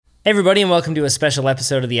Hey everybody, and welcome to a special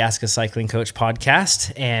episode of the Ask a Cycling Coach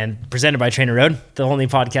podcast, and presented by Trainer Road, the only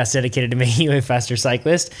podcast dedicated to making you a faster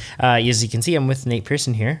cyclist. As you can see, I'm with Nate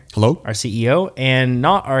Pearson here. Hello. Our CEO, and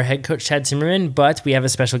not our head coach, Chad Zimmerman, but we have a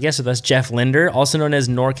special guest with us, Jeff Linder, also known as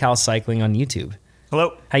NorCal Cycling on YouTube.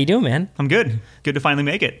 Hello. How you doing, man? I'm good. Good to finally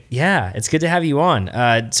make it. Yeah, it's good to have you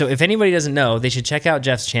on. So if anybody doesn't know, they should check out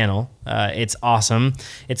Jeff's channel. It's awesome.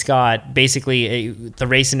 It's got basically the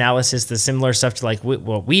race analysis, the similar stuff to like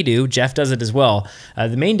what we do. Jeff does it as well.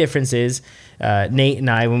 The main difference is Nate and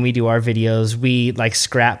I, when we do our videos, we like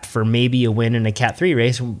scrap for maybe a win in a Cat 3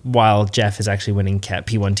 race, while Jeff is actually winning Cat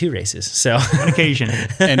P1-2 races. So on occasion.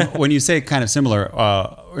 And when you say kind of similar,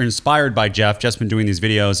 we're inspired by Jeff. Jeff's been doing these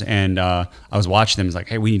videos, and I was watching them. It's like,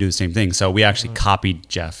 hey, we need to do the same thing. So we actually copied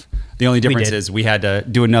Jeff. The only difference is we had to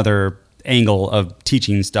do another angle of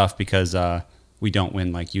teaching stuff because we don't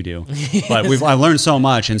win like you do. But I learned so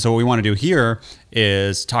much, and so what we want to do here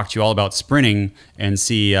is talk to you all about sprinting and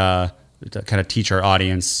see to kind of teach our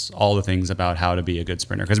audience all the things about how to be a good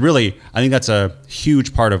sprinter. Because really, I think that's a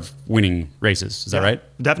huge part of winning races. Is that right?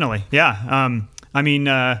 Definitely. Yeah.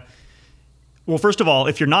 Well, first of all,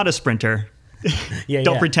 if you're not a sprinter,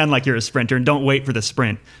 don't pretend like you're a sprinter and don't wait for the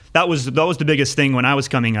sprint. That was the biggest thing when I was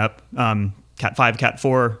coming up. Cat 5, Cat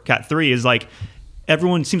 4, Cat 3 is like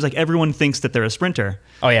everyone thinks that they're a sprinter.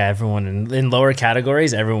 Oh yeah, everyone in lower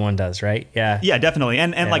categories, everyone does, right? Yeah. Yeah, definitely.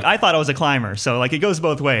 And like I thought I was a climber, so like it goes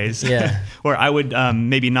both ways. Yeah. Where I would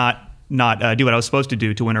maybe not do what I was supposed to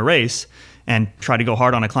do to win a race and try to go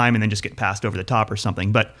hard on a climb and then just get passed over the top or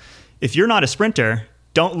something. But if you're not a sprinter,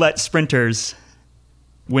 don't let sprinters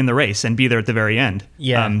win the race and be there at the very end.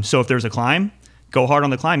 Yeah. So if there's a climb, go hard on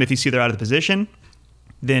the climb. If you see they're out of the position,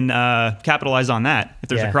 then capitalize on that. If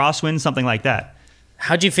there's a crosswind, something like that.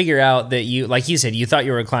 How'd you figure out that like you said, you thought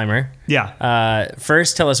you were a climber? Yeah.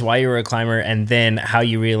 First, tell us why you were a climber, and then how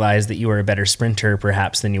you realized that you were a better sprinter,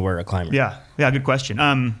 perhaps, than you were a climber. Yeah. Good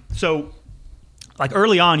question. So, like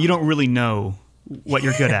early on, you don't really know what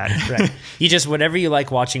you're good at. Right. You just, whatever you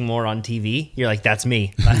like watching more on TV, you're like, that's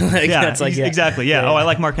me. Exactly. Yeah. Oh, I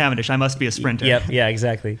like Mark Cavendish. I must be a sprinter. Yep. Yeah,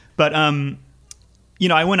 exactly. But,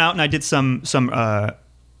 I went out and I did some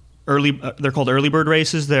early, they're called early bird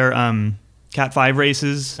races. They're Cat 5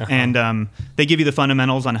 races, and they give you the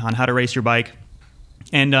fundamentals on how to race your bike.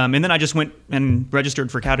 And then I just went and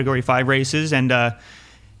registered for Category 5 races, and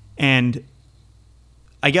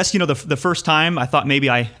I guess, the first time I thought maybe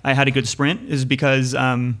I had a good sprint is because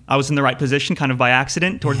I was in the right position kind of by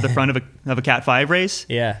accident towards the front of a Cat 5 race.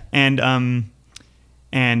 Yeah. And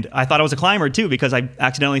I thought I was a climber too because I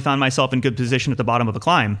accidentally found myself in good position at the bottom of a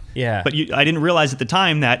climb. Yeah. But I didn't realize at the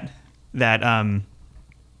time that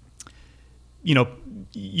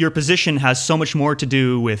your position has so much more to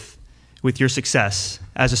do with your success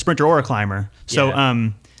as a sprinter or a climber. So, Yeah.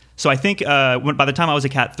 So I think by the time I was a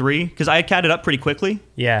Cat 3, because I had catted up pretty quickly.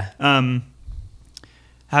 Yeah.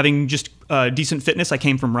 Having just decent fitness, I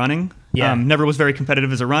came from running. Yeah. Never was very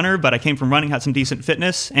competitive as a runner, but I came from running, had some decent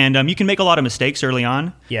fitness, and you can make a lot of mistakes early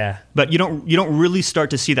on. Yeah. But you don't really start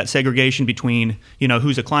to see that segregation between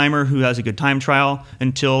who's a climber, who has a good time trial,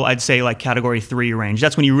 until I'd say like Category 3 range.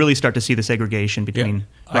 That's when you really start to see the segregation between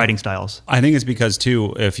riding styles. I think it's because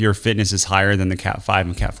too, if your fitness is higher than the Cat 5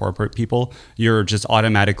 and Cat 4 people, you're just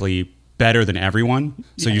automatically better than everyone.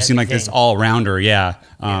 So you seem like this all-rounder,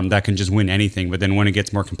 that can just win anything. But then when it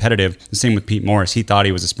gets more competitive, the same with Pete Morris. He thought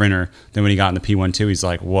he was a sprinter. Then when he got in the P1-2, he's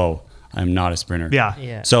like, whoa, I'm not a sprinter.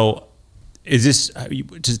 Yeah. So is this,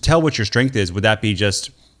 to tell what your strength is, would that be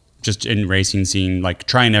just in racing, seeing, like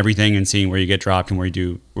trying everything and seeing where you get dropped and where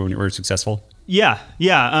you're successful? Yeah.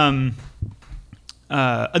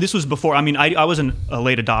 This was before, I wasn't a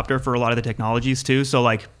late adopter for a lot of the technologies too. So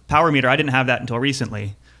like power meter, I didn't have that until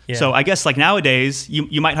recently. Yeah. So I guess like nowadays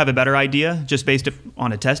you might have a better idea just based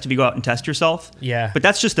on a test if you go out and test yourself. Yeah. But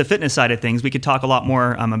that's just the fitness side of things. We could talk a lot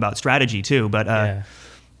more about strategy too. But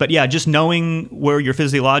just knowing where your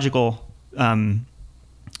physiological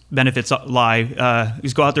benefits lie,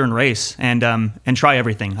 is go out there and race and try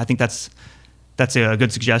everything. I think that's a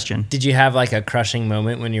good suggestion. Did you have like a crushing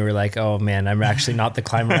moment when you were like, oh man, I'm actually not the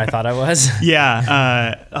climber I thought I was?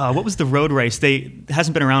 Yeah. What was the road race? It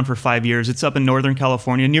hasn't been around for 5 years. It's up in Northern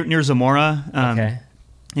California near Zamora. Okay.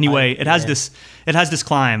 Anyway, it has this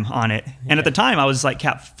climb on it. And at the time I was like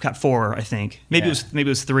Cat 4, I think. Maybe it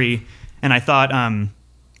was 3. And I thought I'm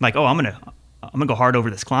gonna go hard over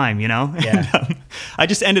this climb, Yeah. And, I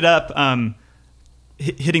just ended up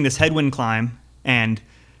hitting this headwind climb and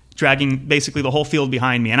dragging basically the whole field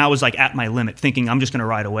behind me. And I was like at my limit thinking I'm just going to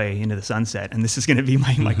ride away into the sunset. And this is going to be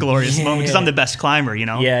my glorious moment because I'm the best climber,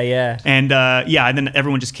 Yeah. And and then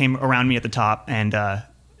everyone just came around me at the top. And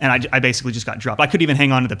And I basically just got dropped. I couldn't even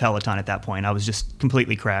hang on to the Peloton at that point. I was just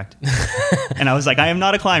completely cracked. And I was like, I am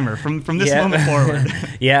not a climber from this moment forward.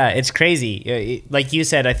 Yeah, it's crazy. Like you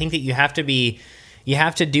said, I think that you have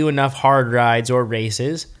to do enough hard rides or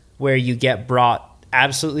races where you get brought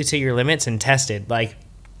absolutely to your limits and tested. Like,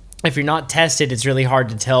 if you're not tested, it's really hard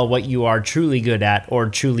to tell what you are truly good at or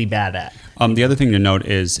truly bad at. The other thing to note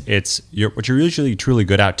is what you're usually truly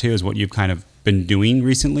good at too is what you've kind of been doing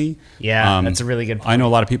recently. Yeah, that's a really good point. I know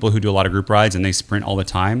a lot of people who do a lot of group rides and they sprint all the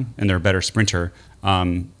time and they're a better sprinter.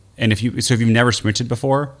 And if you've never sprinted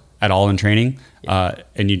before at all in training,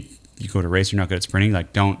 and you go to race, you're not good at sprinting,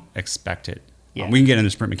 like don't expect it. Yeah. We can get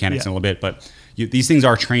into sprint mechanics in a little bit, but these things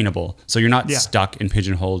are trainable. So you're not stuck and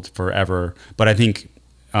pigeonholed forever. But I think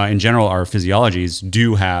in general, our physiologies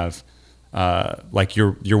do have like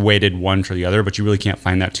you're weighted one for the other, but you really can't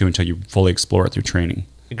find that too until you fully explore it through training.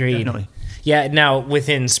 Agreed. Definitely. Yeah. Now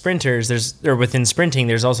within sprinting,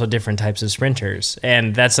 there's also different types of sprinters,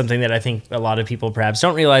 and that's something that I think a lot of people perhaps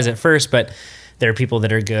don't realize at first. But there are people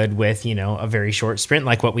that are good with a very short sprint,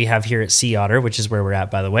 like what we have here at Sea Otter, which is where we're at,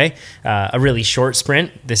 by the way. A really short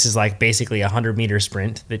sprint. This is like basically a 100-meter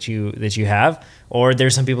sprint that you have. Or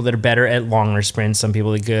there's some people that are better at longer sprints. Some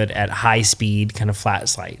people are good at high speed, kind of flat,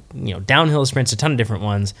 slight, downhill sprints. A ton of different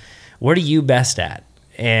ones. What are you best at?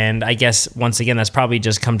 And I guess once again, that's probably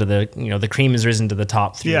just come to the cream has risen to the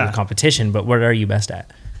top through the competition. But what are you best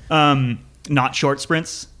at? Not short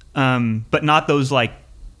sprints, but not those like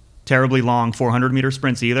terribly long 400-meter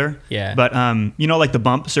sprints either. Yeah. But like the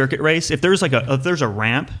bump circuit race, if there's a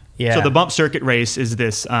ramp. Yeah. So the bump circuit race is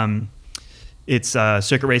this. It's a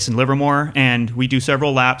circuit race in Livermore, and we do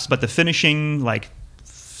several laps. But the finishing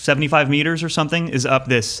 75 meters or something is up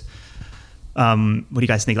this. What do you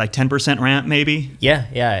guys think? Like 10% ramp, maybe?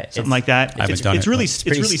 Yeah. Something like that. It's really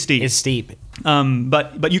steep. It's steep.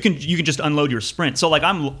 But you can just unload your sprint. So like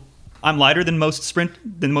I'm lighter than most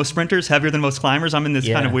sprinters, heavier than most climbers. I'm in this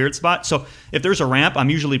kind of weird spot. So if there's a ramp,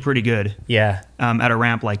 I'm usually pretty good. Yeah. At a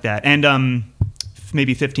ramp like that, and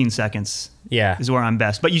maybe 15 seconds. Yeah. Is where I'm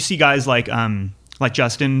best. But you see guys like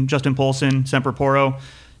Justin Poulsen, Semper Poro.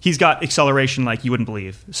 He's got acceleration like you wouldn't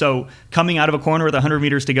believe. So coming out of a corner with 100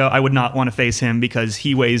 meters to go, I would not want to face him because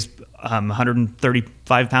he weighs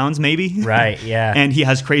 135 pounds maybe. Right, yeah. And he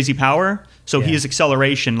has crazy power. So his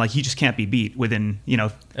acceleration, like he just can't be beat within,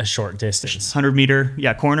 a short distance. 100 meter,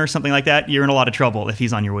 corner, something like that. You're in a lot of trouble if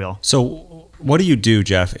he's on your wheel. So what do you do,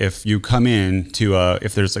 Jeff, if you come in to,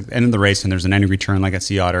 if there's like the end of the race and there's an entry turn like at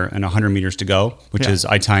Sea Otter and 100 meters to go, which is,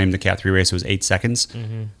 I timed the Cat 3 race, it was 8 seconds.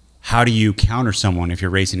 Mm-hmm. How do you counter someone if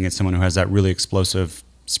you're racing against someone who has that really explosive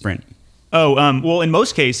sprint? Well, in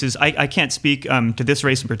most cases, I can't speak to this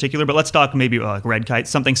race in particular, but let's talk maybe like Red Kite,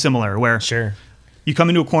 something similar where sure. You come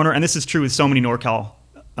into a corner, and this is true with so many NorCal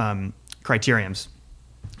criteriums.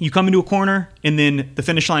 You come into a corner, and then the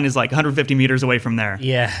finish line is like 150 meters away from there.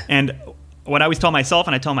 Yeah. And what I always tell myself,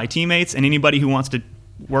 and I tell my teammates, and anybody who wants to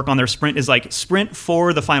work on their sprint is like sprint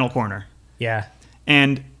for the final corner. Yeah.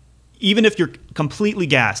 And even if you're completely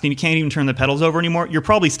gassed and you can't even turn the pedals over anymore, you're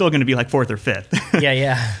probably still going to be like fourth or fifth.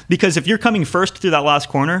 Yeah. Because if you're coming first through that last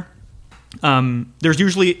corner, there's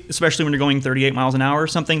usually, especially when you're going 38 miles an hour or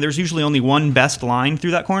something, there's usually only one best line through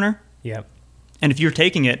that corner. Yep. And if you're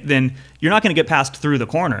taking it, then you're not going to get passed through the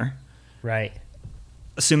corner. Right.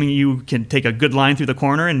 Assuming you can take a good line through the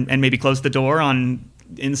corner and maybe close the door on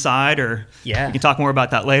inside, or we can talk more about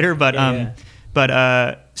that later.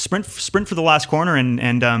 But sprint for the last corner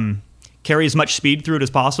and carry as much speed through it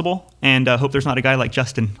as possible, and hope there's not a guy like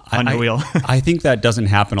Justin on your wheel. I think that doesn't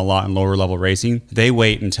happen a lot in lower level racing. They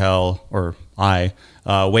wait until, or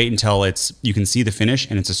wait until you can see the finish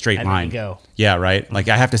and it's a straight line. There you go. Yeah, right. Like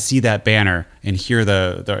I have to see that banner and hear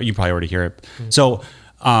the you probably already hear it. Mm-hmm. So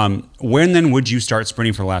when then would you start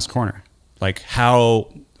sprinting for the last corner? Like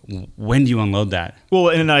when do you unload that? Well,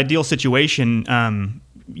 in an ideal situation,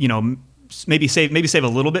 maybe save a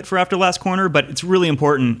little bit for after last corner, but it's really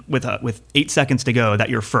important with 8 seconds to go that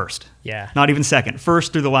you're first. Yeah. Not even second,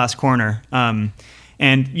 first through the last corner. And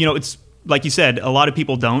it's like you said, a lot of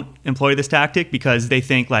people don't employ this tactic because they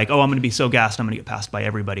think like, oh, I'm going to be so gassed, I'm going to get passed by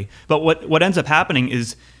everybody. But what ends up happening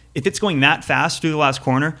is if it's going that fast through the last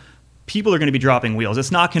corner, people are going to be dropping wheels.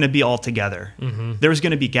 It's not going to be all together. Mm-hmm. There's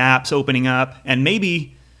going to be gaps opening up, and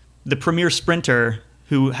maybe the premier sprinter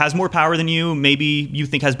who has more power than you, maybe you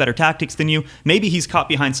think has better tactics than you, maybe he's caught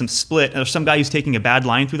behind some split or some guy who's taking a bad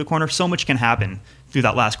line through the corner. So much can happen through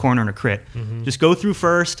that last corner in a crit. Mm-hmm. Just go through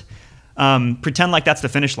first, pretend like that's the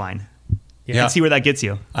finish line. Yeah. And see where that gets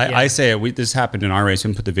you. I say this happened in our race. We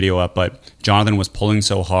didn't put the video up, but Jonathan was pulling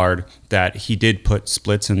so hard that he did put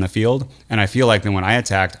splits in the field. And I feel like then when I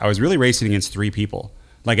attacked, I was really racing against 3 people.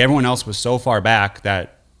 Like everyone else was so far back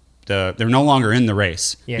that they're no longer in the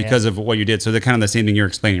race because of what you did. So they're kind of the same thing you're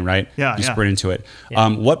explaining, right? Yeah. You sprint into it. Yeah.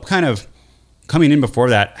 What kind of, coming in before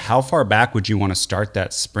that, how far back would you want to start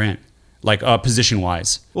that sprint? Like position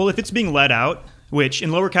wise? Well, if it's being let out, which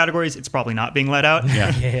in lower categories, it's probably not being let out.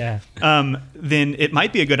 Yeah. Then it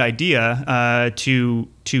might be a good idea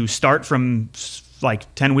to start from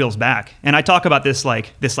like 10 wheels back. And I talk about this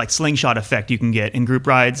slingshot effect you can get in group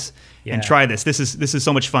rides. Yeah. And try this. This is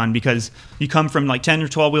so much fun because you come from like 10 or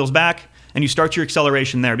 12 wheels back and you start your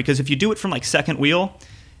acceleration there. Because if you do it from like second wheel,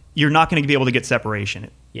 you're not going to be able to get separation.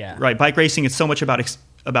 Yeah. Right. Bike racing is so much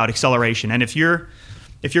about acceleration. And if you're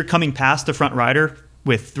coming past the front rider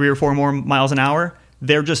with 3 or 4 more miles an hour,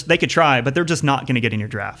 they could try, but they're just not going to get in your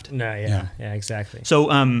draft. No. Yeah, exactly. So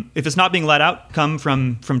if it's not being let out, come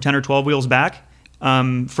from 10 or 12 wheels back,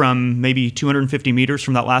 from maybe 250 meters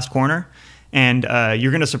from that last corner. And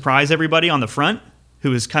you're going to surprise everybody on the front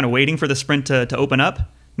who is kind of waiting for the sprint to open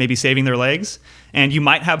up, maybe saving their legs. And you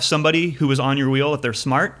might have somebody who is on your wheel, if they're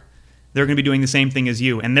smart, they're going to be doing the same thing as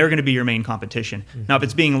you, and they're going to be your main competition. Mm-hmm. Now, if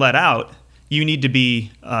it's being let out, you need to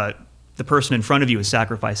be the person in front of you is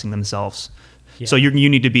sacrificing themselves. Yeah. So you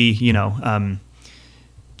need to be,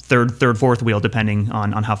 third, fourth wheel, depending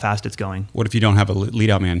on how fast it's going. What if you don't have a lead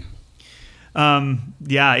out man?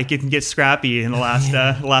 It can get scrappy in the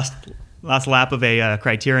last lap of a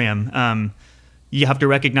criterium. You have to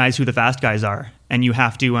recognize who the fast guys are, and you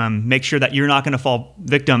have to make sure that you're not going to fall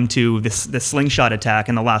victim to this slingshot attack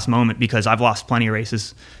in the last moment, because I've lost plenty of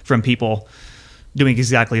races from people doing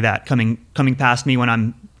exactly that, coming past me when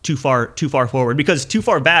I'm too far forward, because too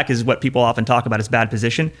far back is what people often talk about as bad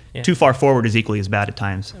position. Yeah. Too far forward is equally as bad at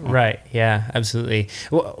times. Right. Yeah, absolutely.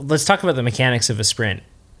 Well, let's talk about the mechanics of a sprint.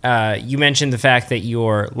 You mentioned the fact that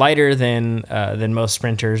you're lighter than most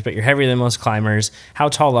sprinters, but you're heavier than most climbers. How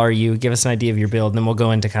tall are you? Give us an idea of your build, and then we'll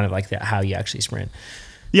go into kind of like how you actually sprint.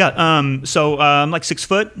 Yeah. So I'm like 6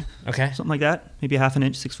 foot. Okay. Something like that. Maybe half an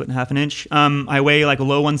inch, 6 foot and a half an inch. I weigh like a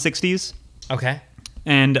low 160s. Okay.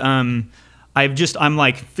 And I'm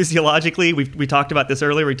like physiologically, we talked about this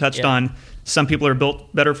earlier. We touched on some people are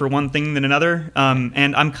built better for one thing than another.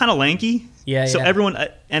 And I'm kind of lanky. Yeah. So everyone,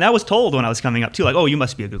 and I was told when I was coming up too, like, oh, you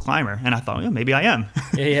must be a good climber. And I thought, maybe I am.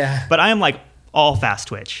 Yeah. But I am like all fast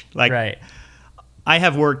twitch. Like, right. I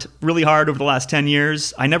have worked really hard over the last 10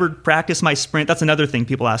 years. I never practice my sprint. That's another thing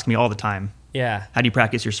people ask me all the time. Yeah. How do you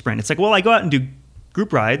practice your sprint? It's like, well, I go out and do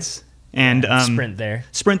group rides and sprint there.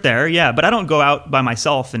 Sprint there, yeah. But I don't go out by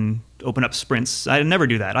myself and open up sprints. I never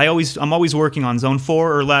do that. I'm always working on zone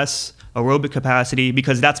 4 or less aerobic capacity,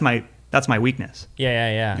 because that's my weakness.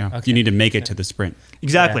 Yeah. Okay. You need to make it to the sprint.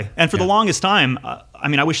 Exactly. Yeah. And for the longest time,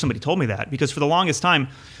 I wish somebody told me that, because for the longest time,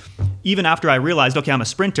 even after I realized, okay, I'm a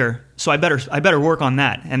sprinter, so I better work on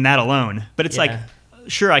that and that alone. But it's like,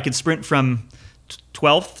 sure, I could sprint from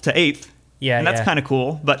 12th to 8th. Yeah, and that's kind of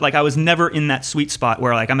cool. But like, I was never in that sweet spot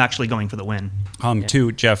where like I'm actually going for the win.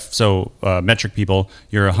 Too, Jeff. So metric people,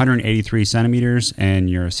 you're 183 centimeters and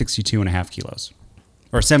you're 62 and a half kilos.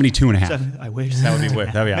 Or 72 and a half. I wish. That would be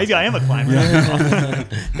weird. Maybe I am a climber.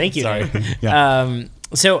 Thank you. Sorry. Yeah.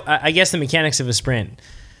 So I guess the mechanics of a sprint.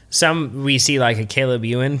 Some we see like a Caleb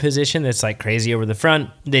Ewan position that's like crazy over the front.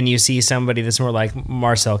 Then you see somebody that's more like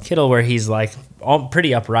Marcel Kittel, where he's like all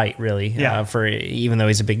pretty upright, really. For even though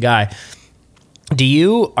he's a big guy. Are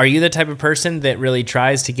you the type of person that really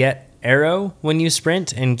tries to get aero when you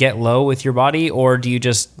sprint and get low with your body, or do you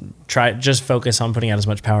just focus on putting out as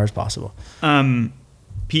much power as possible?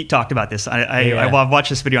 Pete talked about this. I've watched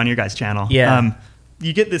this video on your guys' channel. Yeah.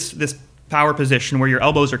 You get this power position where your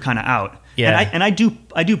elbows are kind of out. Yeah. And I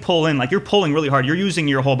do pull in, like you're pulling really hard. You're using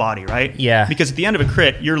your whole body, right? Yeah. Because at the end of a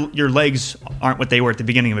crit, your legs aren't what they were at the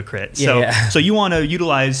beginning of a crit. So you want to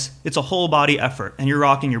utilize, it's a whole body effort, and you're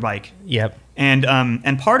rocking your bike. Yep.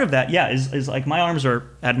 And part of that, is like my arms are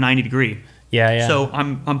at 90 degree. Yeah. So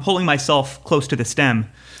I'm pulling myself close to the stem.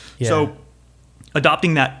 Yeah. So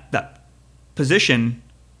adopting that position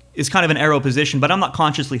is kind of an aero position, but I'm not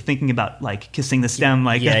consciously thinking about like kissing the stem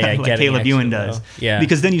like Caleb Ewan does. Yeah.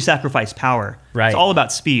 Because then you sacrifice power. Right. It's all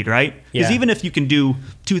about speed, right? Because even if you can do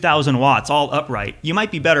 2,000 watts all upright, you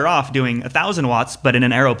might be better off doing 1,000 watts, but in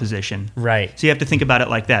an aero position. Right. So you have to think about it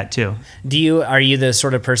like that too. Are you the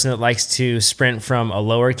sort of person that likes to sprint from a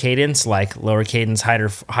lower cadence, like lower cadence,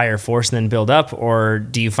 higher force, and then build up, or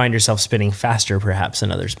do you find yourself spinning faster, perhaps,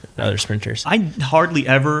 than other sprinters? I hardly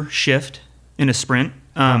ever shift in a sprint.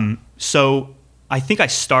 So I think I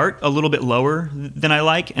start a little bit lower than I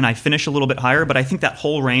like, and I finish a little bit higher, but I think that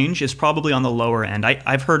whole range is probably on the lower end.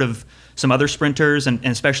 I've heard of some other sprinters and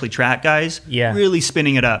especially track guys really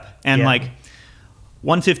spinning it up. And like,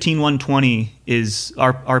 115, 120 is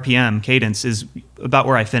RPM cadence is about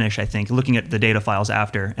where I finish, I think, looking at the data files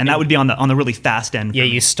after. And that would be on the really fast end. Yeah,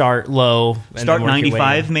 you start low. And start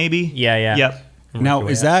 95 maybe. Yeah. Yep. Now,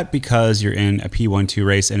 is that because you're in a P12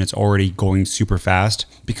 race and it's already going super fast?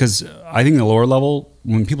 Because I think the lower level,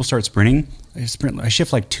 when people start sprinting, I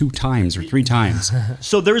shift like 2 times or 3 times.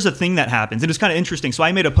 So there's a thing that happens. It was kind of interesting. So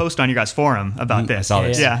I made a post on your guys' forum about this. I saw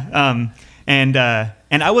this. Yeah. And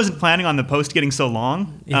I wasn't planning on the post getting so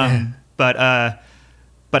long. But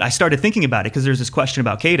I started thinking about it because there's this question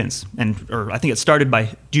about cadence, or I think it started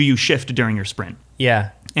by, do you shift during your sprint? Yeah.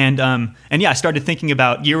 And I started thinking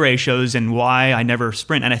about gear ratios and why I never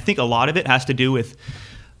sprint. And I think a lot of it has to do with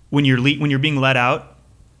when you're being let out,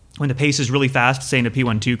 when the pace is really fast, say in a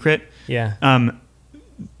P12 crit. Yeah.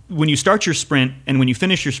 When you start your sprint and when you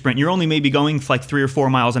finish your sprint, you're only maybe going like 3 or 4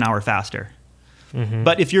 miles an hour faster. Mm-hmm.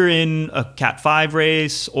 But if you're in a Cat 5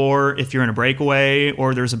 race, or if you're in a breakaway,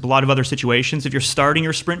 or there's a lot of other situations, if you're starting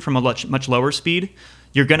your sprint from a much lower speed,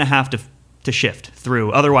 you're going to have to shift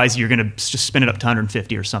through. Otherwise, you're going to just spin it up to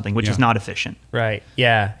 150 or something, which is not efficient. Right.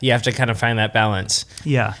 Yeah. You have to kind of find that balance.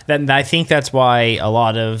 Yeah. I think that's why a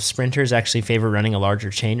lot of sprinters actually favor running a larger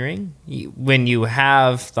chain ring. When you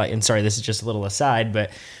have, and sorry, this is just a little aside,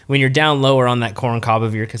 but when you're down lower on that corn cob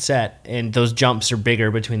of your cassette and those jumps are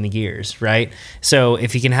bigger between the gears, right? So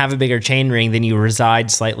if you can have a bigger chain ring, then you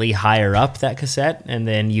reside slightly higher up that cassette, and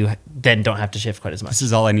then you don't have to shift quite as much. This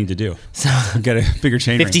is all I need to do. So get a bigger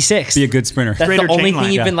chain 56. ring. Be a good sprinter. That's Greater the only chain thing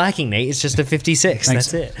line. you've been lacking, Nate. It's just a 56.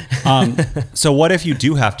 Thanks. That's it. So what if you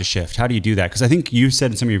do have to shift? How do you do that? Because I think you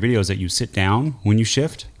said in some of your videos that you sit down when you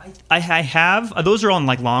shift. I have. Those are on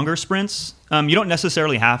like longer sprints. You don't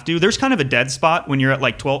necessarily have to. There's kind of a dead spot when you're at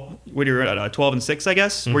like 12. When you're at 12 and 6, I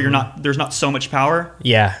guess, where there's not so much power.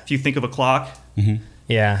 Yeah. If you think of a clock. Mm-hmm.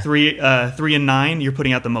 Yeah. 3 and 9, you're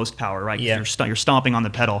putting out the most power, right? Yeah. You're stomping on the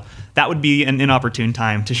pedal. That would be an inopportune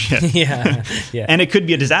time to shift. Yeah. And it could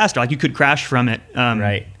be a disaster. Like you could crash from it.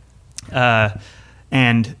 Right.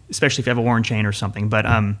 And especially if you have a worn chain or something. But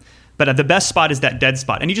the best spot is that dead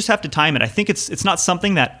spot, and you just have to time it. I think it's not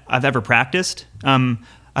something that I've ever practiced.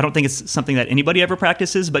 I don't think it's something that anybody ever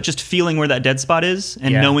practices, but just feeling where that dead spot is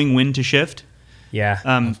and knowing when to shift.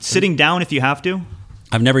 Yeah. Sitting down if you have to.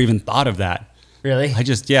 I've never even thought of that. Really? I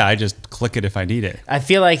just click it if I need it. I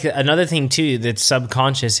feel like another thing too that's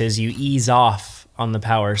subconscious is you ease off on the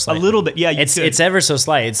power slightly. A little bit, yeah. It's ever so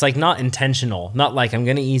slight. It's like not intentional. Not like I'm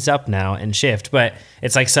going to ease up now and shift, but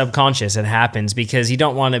it's like subconscious. It happens because you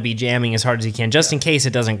don't want to be jamming as hard as you can, just in case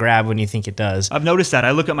it doesn't grab when you think it does. I've noticed that.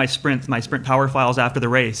 I look at my sprint power files after the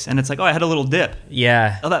race, and it's like, oh, I had a little dip.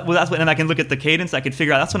 Yeah. Oh, that's what, and I can look at the cadence. I could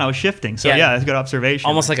figure out that's when I was shifting. So yeah, that's a good observation.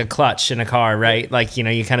 Almost like a clutch in a car, right? Like,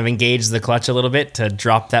 you kind of engage the clutch a little bit to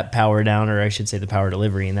drop that power down, or I should say the power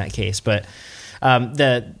delivery in that case. But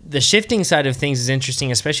the shifting side of things is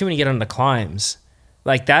interesting, especially when you get on the climbs.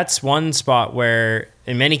 Like that's one spot where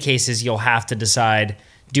in many cases you'll have to decide,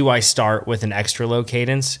 do I start with an extra low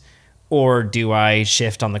cadence or do I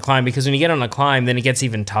shift on the climb? Because when you get on a climb, then it gets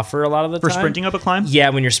even tougher a lot of the time. For sprinting up a climb? Yeah,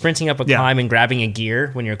 when you're sprinting up a climb and grabbing a gear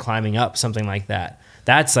when you're climbing up, something like that.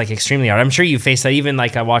 That's like extremely hard. I'm sure you faced that. Even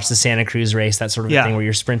like I watched the Santa Cruz race, that sort of thing where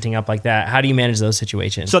you're sprinting up like that. How do you manage those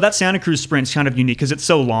situations? So that Santa Cruz sprint's kind of unique because it's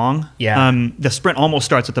so long. Yeah. The sprint almost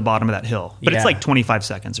starts at the bottom of that hill, but it's like 25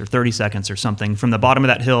 seconds or 30 seconds or something from the bottom of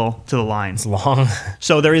that hill to the line. It's long.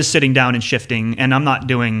 So there is sitting down and shifting, and I'm not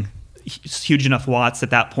doing huge enough watts at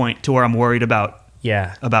that point to where I'm worried about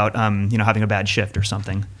having a bad shift or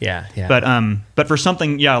something. Yeah. But for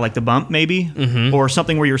something like the bump maybe, or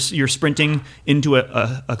something where you're sprinting into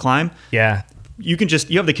a climb. Yeah. You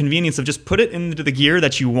have the convenience of just put it into the gear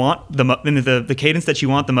that you want, into the cadence that you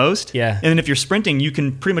want the most. Yeah. And then if you're sprinting, you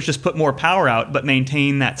can pretty much just put more power out, but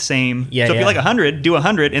maintain that same. Yeah. So if you like 100, do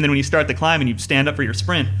 100, and then when you start the climb and you stand up for your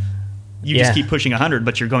sprint, you just keep pushing 100,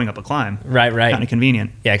 but you're going up a climb. Right. Kind of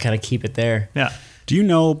convenient. Yeah, kind of keep it there. Yeah. Do you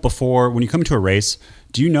know when you come to a race,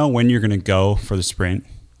 do you know when you're going to go for the sprint?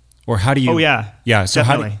 Or how do you... Oh, yeah. Yeah, so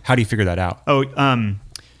definitely. how do you figure that out?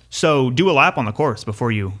 So do a lap on the course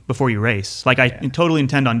before you race. Like I totally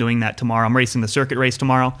intend on doing that tomorrow. I'm racing the circuit race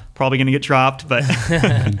tomorrow. Probably going to get dropped, but...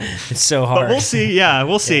 It's so hard. But we'll see. Yeah,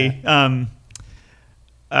 we'll see. Come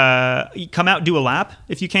out, do a lap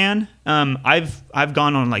if you can. I've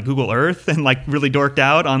gone on like Google Earth and like really dorked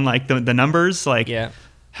out on like the numbers. Like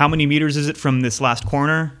how many meters is it from this last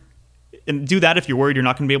corner? And do that if you're worried you're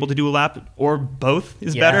not going to be able to do a lap, or both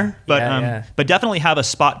is better. But definitely have a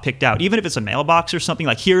spot picked out, even if it's a mailbox or something.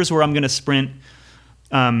 Like here's where I'm going to sprint,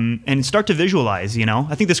 and start to visualize.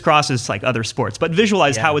 I think this crosses like other sports, but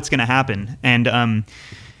visualize how it's going to happen. And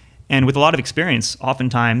with a lot of experience,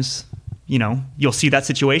 oftentimes you'll see that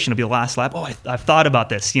situation. It'll be the last lap. Oh, I've thought about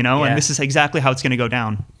this, Yeah. and this is exactly how it's going to go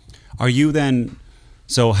down. Are you then?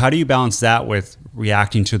 So how do you balance that with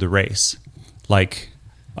reacting to the race? Like,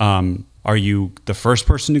 are you the first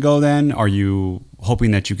person to go then? Are you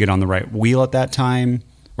hoping that you get on the right wheel at that time?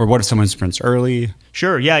 Or what if someone sprints early?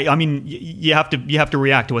 Sure. Yeah. I mean, you have to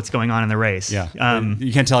react to what's going on in the race. Yeah.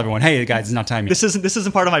 You can't tell everyone, hey, guys, it's not time yet. This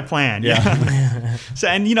isn't part of my plan. Yeah. So,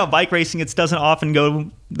 and bike racing, it doesn't often go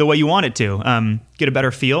the way you want it to. Get a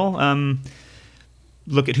better feel.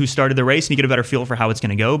 Look at who started the race, and you get a better feel for how it's going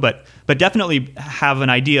to go. But definitely have an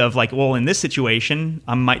idea of like, well, in this situation,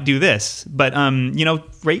 I might do this. But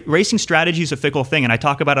racing strategy is a fickle thing, and I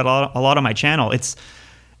talk about it a lot on my channel. It's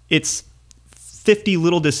 50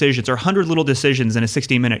 little decisions or 100 little decisions in a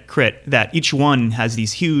 60-minute crit that each one has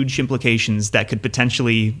these huge implications that could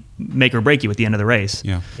potentially make or break you at the end of the race.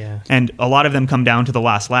 Yeah. And a lot of them come down to the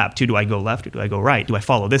last lap too. Do I go left or do I go right? Do I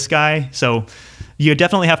follow this guy? So you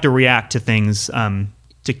definitely have to react to things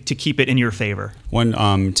to keep it in your favor.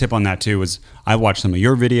 One tip on that too is I watch some of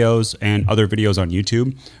your videos and other videos on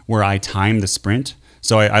YouTube where I time the sprint.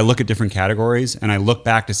 So I look at different categories and I look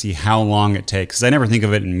back to see how long it takes. 'Cause I never think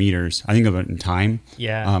of it in meters. I think of it in time.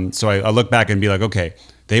 Yeah. So I look back and be like, okay,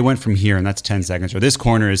 they went from here and that's 10 seconds. Or this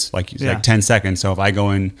corner is like 10 seconds. So if I go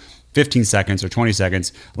in 15 seconds or 20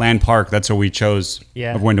 seconds, Land Park, that's what we chose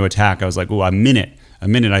of when to attack. I was like, oh, a minute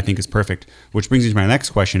I think is perfect. Which brings me to my next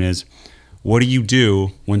question is, what do you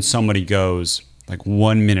do when somebody goes like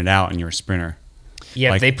 1 minute out and you're a sprinter?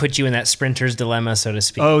 Yeah, Like, they put you in that sprinter's dilemma, so to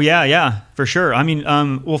speak. Oh, yeah, for sure. I mean,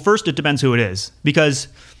 well, first, it depends who it is, because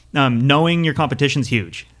knowing your competition's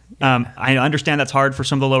huge. I understand that's hard for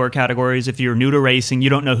some of the lower categories. If you're new to racing, you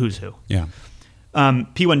don't know who's who. Yeah.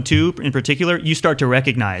 P1-2 in particular, you start to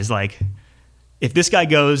recognize, like, if this guy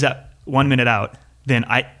goes at 1 minute out, then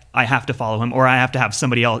I have to follow him, or I have to have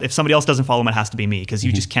somebody else. If somebody else doesn't follow him, it has to be me, because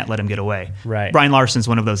you just can't let him get away. Right. Brian Larson's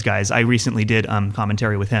one of those guys. I recently did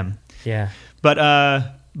commentary with him. Yeah. But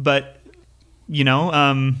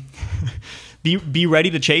be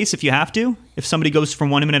ready to chase if you have to. If somebody goes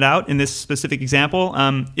from 1 minute out in this specific example,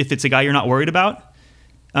 if it's a guy you're not worried about,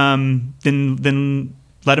 then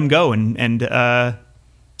let him go and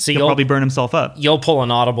So he'll probably burn himself up. You'll pull an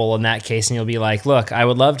audible in that case, and you'll be like, "Look, I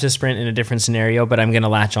would love to sprint in a different scenario, but I'm going to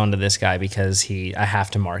latch onto this guy because I have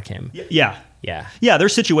to mark him." Yeah. Yeah.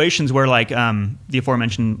 There's situations where, like the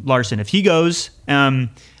aforementioned Larson, if he goes,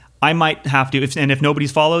 I might have to, if nobody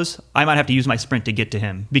follows, I might have to use my sprint to get to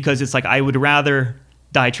him, because it's like I would rather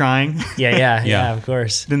die trying. Yeah, of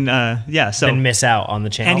course. Than miss out on the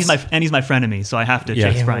chance. And he's my frenemy, so I have to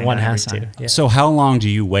chase Brian. One every has time. to. Yeah. So how long do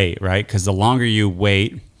you wait, right? Because the longer you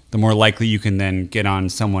wait, the more likely you can then get on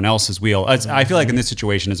someone else's wheel. I feel like in this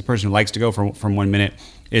situation, as a person who likes to go from 1 minute,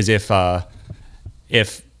 is if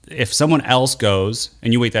someone else goes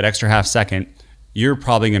and you wait that extra half second, you're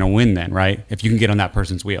probably going to win then, right? If you can get on that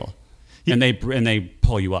person's wheel, and they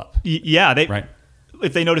pull you up. Right.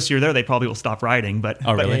 If they notice you're there, they probably will stop riding. But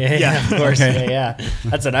oh, really? Yeah, of course. Yeah.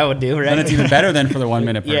 That's what I would do, right? And it's even better than for the 1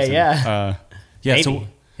 minute person. Yeah. Maybe. So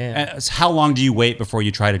how long do you wait before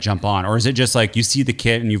you try to jump on, or is it just like you see the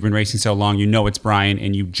kit and you've been racing so long, you know it's Brian,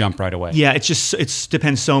 and you jump right away? Yeah, it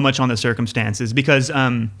depends so much on the circumstances, because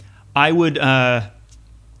I would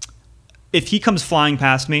if he comes flying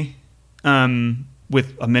past me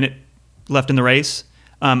with a minute left in the race,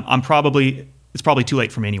 it's probably too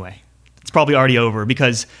late for me anyway. It's probably already over,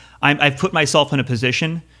 because I've put myself in a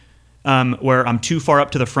position where I'm too far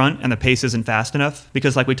up to the front and the pace isn't fast enough.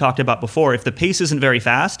 Because like we talked about before, if the pace isn't very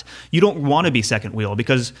fast, you don't want to be second wheel,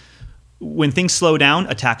 because when things slow down,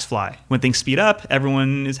 attacks fly. When things speed up,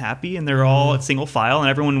 everyone is happy and they're all at single file and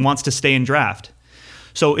everyone wants to stay in draft.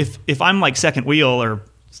 So if I'm like second wheel or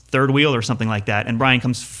third wheel or something like that, and Brian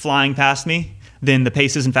comes flying past me, then the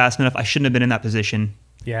pace isn't fast enough. I shouldn't have been in that position.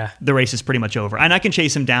 Yeah. The race is pretty much over. And I can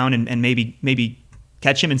chase him down and maybe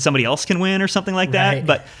catch him and somebody else can win or something like that. Right.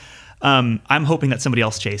 But I'm hoping that somebody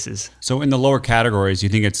else chases. So in the lower categories, you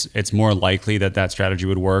think it's more likely that strategy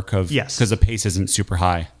would work? Yes. Because the pace isn't super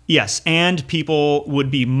high. Yes, and people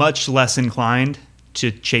would be much less inclined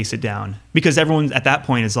to chase it down, because everyone at that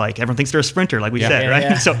point is like, everyone thinks they're a sprinter, like we said, right?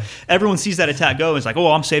 Yeah. So everyone sees that attack go, and it's like,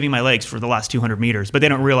 oh, I'm saving my legs for the last 200 meters. But they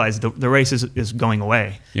don't realize the race is going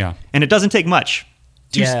away. Yeah. And it doesn't take much.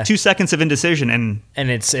 2 Yeah. seconds of indecision and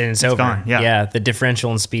it's over. gone. Yeah. The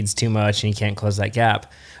differential in speed's too much, and you can't close that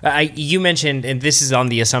gap. You mentioned, and this is on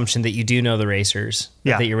the assumption that you do know the racers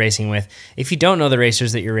that you're racing with. If you don't know the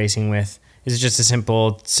racers that you're racing with, is it just a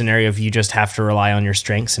simple scenario of you just have to rely on your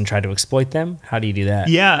strengths and try to exploit them? How do you do that?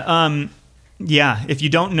 Yeah. Yeah, if you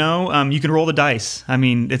don't know, you can roll the dice. I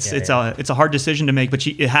mean, it's a hard decision to make, but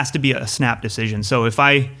it has to be a snap decision. So if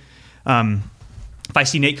I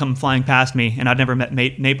see Nate come flying past me and I've never met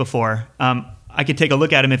Nate before, I could take a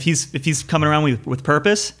look at him. If he's coming around with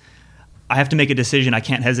purpose, I have to make a decision. I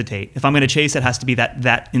can't hesitate. If I'm going to chase, it has to be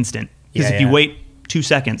that instant. Because if you wait 2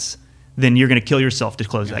 seconds, then you're going to kill yourself to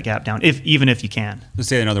close that gap down. Even if you can. Let's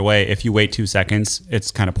say it another way. If you wait 2 seconds,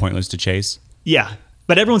 it's kind of pointless to chase. Yeah,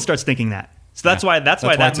 but everyone starts thinking that. So that's why that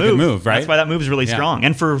move, right? That's why that move is really strong.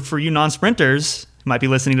 And for you non-sprinters who might be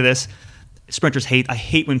listening to this, sprinters I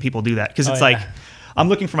hate when people do that, because it's like, I'm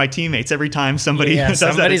looking for my teammates every time somebody does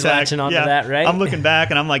somebody's that attack. latching onto that, right? I'm looking back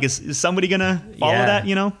and I'm like, is somebody gonna follow that?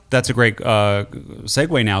 You know, that's a great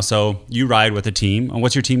segue now. So you ride with a team.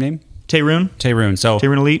 What's your team name? Tayroon. So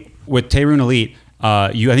Tayroon Elite. With Tayroon Elite,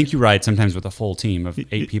 I think you ride sometimes with a full team of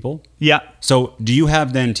 8 people. Yeah. So do you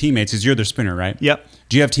have then teammates? Because you're the sprinter, right? Yep.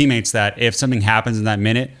 Do you have teammates that if something happens in that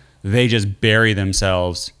minute, they just bury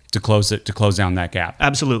themselves to close down that gap?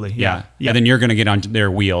 Absolutely. Yeah. And then you're going to get on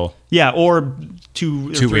their wheel. Yeah, or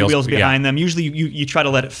two or three wheels behind them. Usually you try to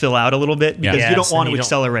let it fill out a little bit, because you don't want to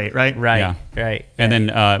accelerate, right? Right. And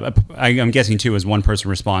then I'm guessing too, is one person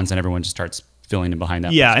responds and everyone just starts filling in behind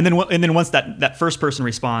that. Yeah, person. and then once that first person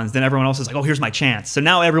responds, then everyone else is like, oh, here's my chance. So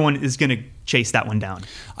now everyone is going to chase that one down.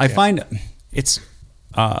 I find it's...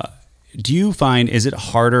 do you find, is it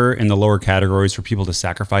harder in the lower categories for people to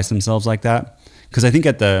sacrifice themselves like that? Because I think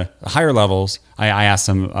at the higher levels, I asked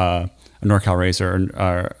some a NorCal racer,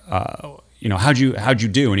 how'd you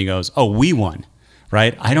do? And he goes, oh, we won,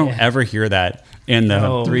 right? I don't ever hear that in the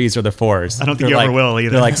 3s or the 4s. I don't think you ever will either.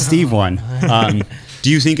 They're like, Steve won. Do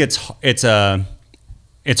you think it's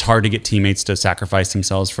hard to get teammates to sacrifice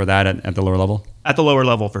themselves for that at the lower level? At the lower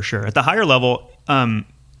level, for sure. At the higher level,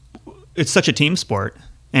 it's such a team sport.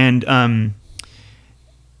 And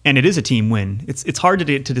it is a team win. It's hard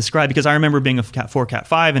to describe, because I remember being a Cat 4, Cat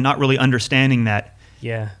 5 and not really understanding that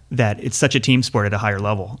it's such a team sport at a higher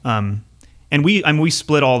level. And we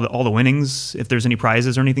split all the winnings. If there's any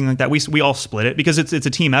prizes or anything like that, we all split it, because it's a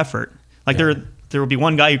team effort. Like there will be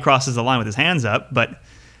one guy who crosses the line with his hands up, but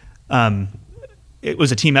it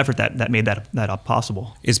was a team effort that made that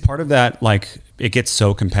possible. Is part of that, like, it gets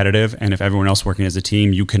so competitive, and if everyone else working as a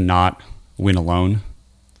team, you cannot win alone?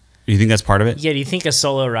 Do you think that's part of it? Yeah, do you think a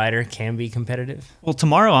solo rider can be competitive? Well,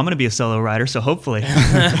 tomorrow I'm going to be a solo rider, so hopefully. I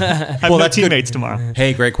have no teammates tomorrow.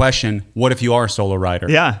 Hey, great question. What if you are a solo rider?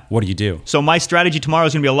 Yeah. What do you do? So my strategy tomorrow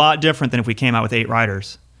is going to be a lot different than if we came out with 8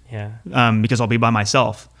 riders. Yeah. Because I'll be by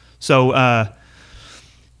myself. So,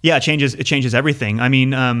 it changes everything. I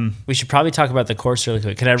mean... we should probably talk about the course really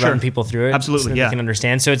quick. Could I run people through it? Absolutely, so they can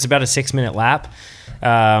understand? So it's about a 6-minute lap.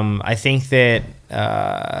 I think that...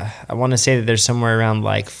 I want to say that there's somewhere around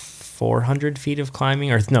like 400 feet of climbing,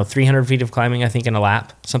 300 feet of climbing, I think, in a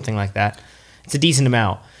lap, something like that. It's a decent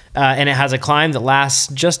amount. And it has a climb that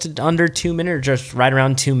lasts just under 2 minutes, or just right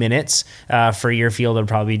around 2 minutes. For your field, it'll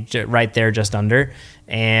probably be right there, just under.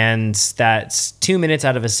 And that's 2 minutes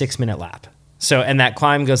out of a 6-minute lap. So, and that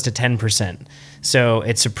climb goes to 10%. So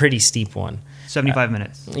it's a pretty steep one. 75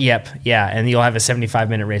 minutes. Yep. Yeah. And you'll have a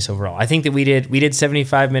 75-minute race overall. I think that we did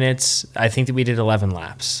 75 minutes. I think that we did 11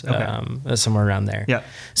 laps, somewhere around there. Yeah.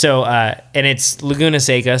 So, and it's Laguna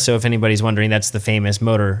Seca. So if anybody's wondering, that's the famous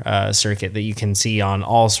motor circuit that you can see on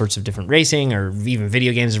all sorts of different racing, or even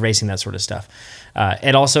video games racing, that sort of stuff.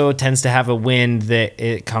 It also tends to have a wind that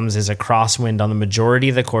it comes as a crosswind on the majority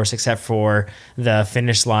of the course, except for the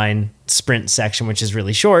finish line sprint section, which is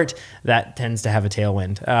really short. That tends to have a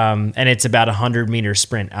tailwind. And it's about a 100-meter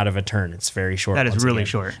sprint out of a turn. It's very short. That is really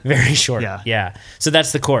short. Very short. Yeah. So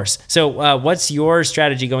that's the course. So what's your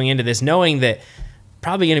strategy going into this, knowing that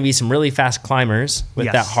probably going to be some really fast climbers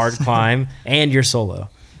with that hard climb and you're solo?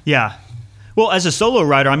 Yeah. Well, as a solo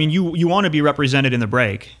rider, I mean, you want to be represented in the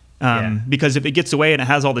break. Because if it gets away and it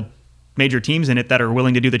has all the major teams in it that are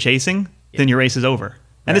willing to do the chasing, then your race is over.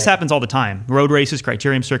 And this happens all the time. Road races,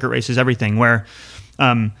 criterium circuit races, everything, where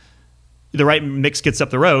the right mix gets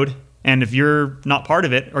up the road, and if you're not part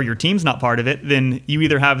of it, or your team's not part of it, then you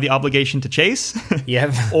either have the obligation to chase,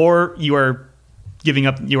 or you are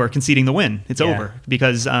conceding the win. It's over,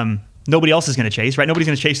 because nobody else is going to chase, right? Nobody's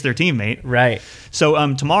going to chase their teammate. Right.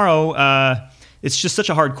 So tomorrow... it's just such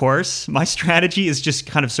a hard course. My strategy is just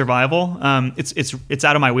kind of survival. It's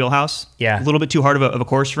out of my wheelhouse. Yeah. A little bit too hard of a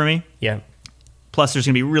course for me. Yeah. Plus, there's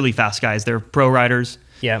going to be really fast guys. They're pro riders.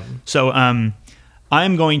 Yeah. So I'm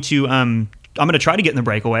going to try to get in the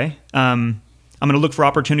breakaway. I'm going to look for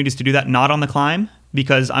opportunities to do that, not on the climb,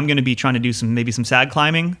 because I'm going to be trying to do maybe some sag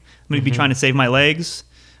climbing. I'm going to be trying to save my legs.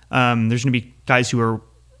 There's going to be guys who are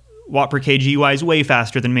watt per kg wise, way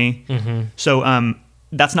faster than me. So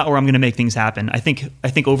that's not where I'm going to make things happen. I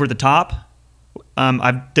think over the top.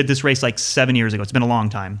 I did this race like 7 years ago. It's been a long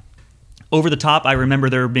time. Over the top, I remember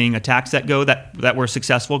there being attacks that go that were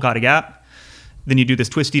successful, got a gap. Then you do this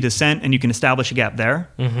twisty descent, and you can establish a gap there.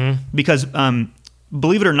 Because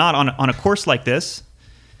believe it or not, on a course like this,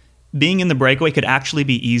 being in the breakaway could actually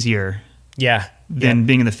be easier. Than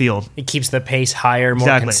being in the field. It keeps the pace higher,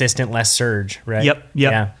 more consistent, less surge, right? Yep.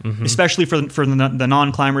 Yeah. Especially for the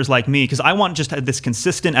non-climbers like me, because I want just this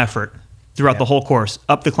consistent effort throughout the whole course,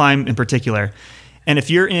 up the climb in particular. And if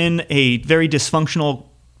you're in a very dysfunctional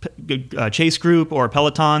chase group or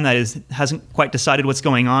peloton that hasn't quite decided what's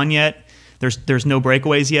going on yet, there's no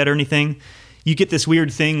breakaways yet or anything, you get this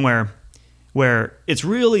weird thing where it's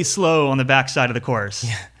really slow on the backside of the course.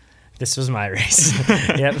 Yeah. This was my race.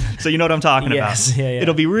 So you know what I'm talking about. Yeah.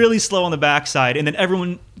 It'll be really slow on the backside, and then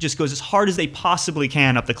everyone just goes as hard as they possibly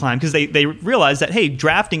can up the climb because they realize that, hey,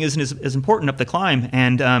 drafting isn't as important up the climb,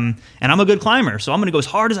 and I'm a good climber, so I'm going to go as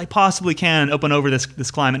hard as I possibly can up and over this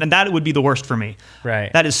climb, and that would be the worst for me.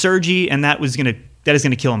 Right. That is surgy, and that is going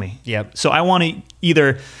to kill me. Yep. So I want to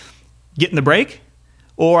either get in the break,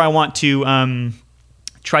 or I want to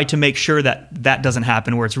try to make sure that doesn't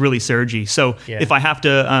happen where it's really surgy. So if I have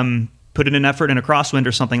to put in an effort in a crosswind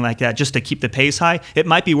or something like that just to keep the pace high, it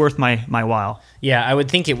might be worth my while. Yeah, I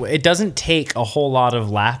would think it doesn't take a whole lot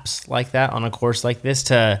of laps like that on a course like this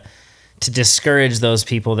to discourage those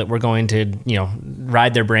people that were going to,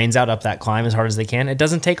 ride their brains out up that climb as hard as they can. It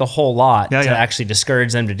doesn't take a whole lot to actually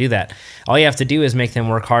discourage them to do that. All you have to do is make them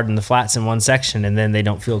work hard in the flats in one section, and then they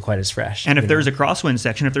don't feel quite as fresh. And if there's a crosswind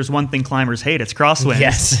section, if there's one thing climbers hate, it's crosswinds.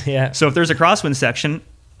 Yes, yeah. So if there's a crosswind section,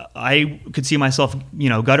 I could see myself,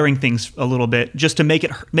 guttering things a little bit just to make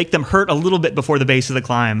them hurt a little bit before the base of the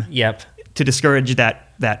climb. Yep. To discourage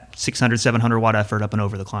that 600, 700 watt effort up and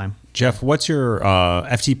over the climb. Jeff, what's your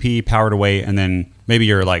FTP, power to weight, and then maybe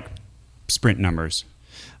your sprint numbers?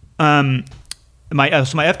 My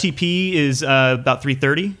FTP is about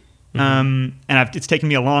 330. And it's taken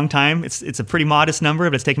me a long time. It's a pretty modest number,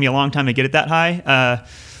 but it's taken me a long time to get it that high.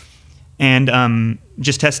 And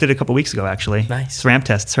just tested a couple weeks ago, actually. Nice. This ramp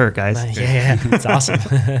test's hurt, guys. Nice. Yeah, it's awesome.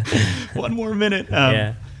 One more minute.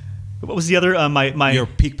 What was the other? Your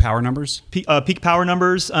peak power numbers. Peak power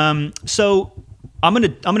numbers. So I'm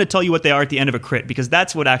gonna tell you what they are at the end of a crit because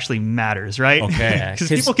that's what actually matters, right? Okay. Because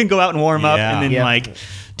people can go out and warm up and then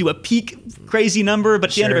do a peak crazy number, but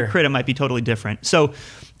at the end of a crit it might be totally different. So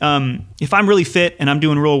if I'm really fit and I'm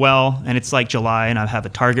doing real well and it's like July and I have a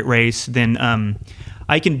target race, then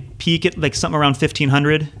I can peak at something around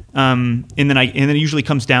 1500, and then it usually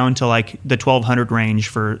comes down to the 1200 range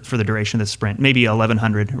for the duration of the sprint, maybe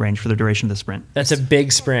 1100 range for the duration of the sprint. That's a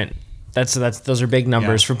big sprint. Those are big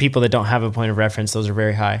numbers for people that don't have a point of reference. Those are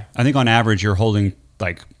very high. I think on average you're holding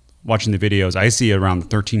watching the videos, I see around the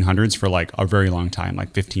 1300s for a very long time,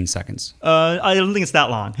 15 seconds. I don't think it's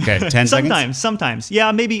that long. Okay, 10 seconds? Sometimes.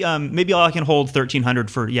 Yeah, maybe I can hold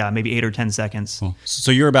 1300 for, maybe 8 or 10 seconds. Cool.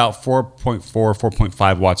 So you're about 4.4,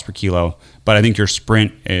 4.5 watts per kilo, but I think your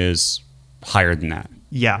sprint is higher than that.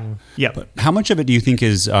 Yeah. Yeah. But how much of it do you think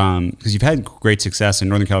is, because you've had great success and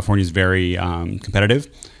Northern California is very competitive,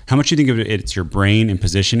 how much do you think of it's your brain and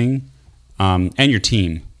positioning and your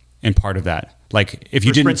team and part of that? If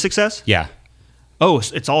you didn't sprint success? Yeah. Oh,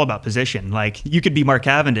 it's all about position. You could be Mark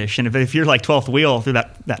Cavendish, and if you're 12th wheel through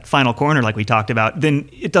that final corner like we talked about, then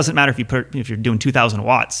it doesn't matter if you're doing 2,000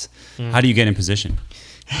 watts. How do you get in position?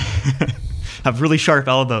 Have really sharp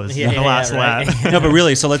elbows in the last lap. No, but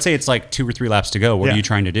really, so let's say it's 2 or 3 laps to go. What are you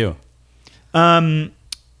trying to do?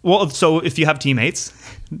 Well, so if you have teammates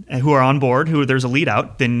who are on board, there's a lead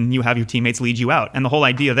out, then you have your teammates lead you out. And the whole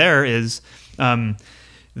idea there is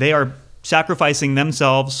they are sacrificing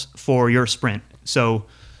themselves for your sprint. So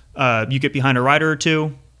you get behind a rider or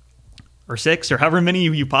 2 or 6 or however many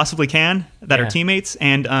you possibly can that are teammates,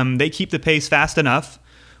 and they keep the pace fast enough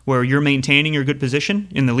where you're maintaining your good position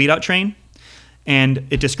in the lead out train, and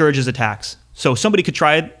it discourages attacks. So somebody could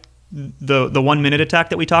try the 1 minute attack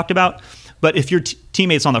that we talked about, but if your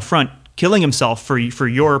teammate's on the front killing himself for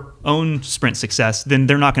your own sprint success, then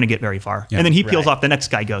they're not going to get very far. And then he peels off, the next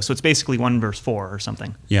guy goes. So it's basically 1 versus 4 or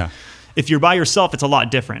something. Yeah. If you're by yourself, it's a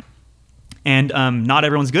lot different. And not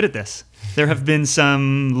everyone's good at this. There have been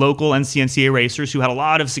some local NCNCA racers who had a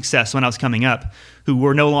lot of success when I was coming up, who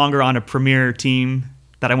were no longer on a premier team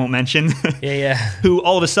that I won't mention. Who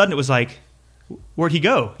all of a sudden it was where'd he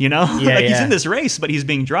go? He's in this race, but he's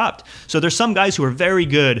being dropped. So there's some guys who are very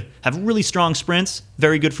good, have really strong sprints,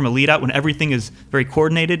 very good from a lead out when everything is very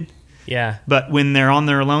coordinated. Yeah. But when they're on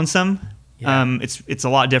their lonesome, Yeah. It's a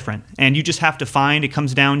lot different, and you just have to find. It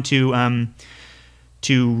comes down to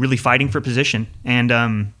really fighting for position,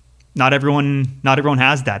 and not everyone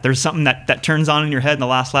has that. There's something that turns on in your head in the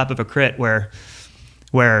last lap of a crit where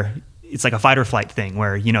it's like a fight or flight thing,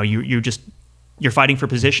 where you're fighting for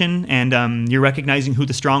position, and you're recognizing who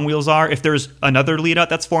the strong wheels are. If there's another lead out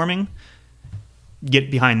that's forming,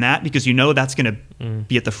 get behind that, because that's going to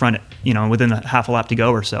be at the front, within a half a lap to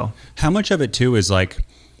go or so. How much of it too is like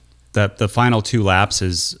the final 2 laps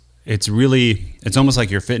it's almost like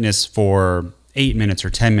your fitness for 8 minutes or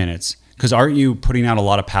 10 minutes, because aren't you putting out a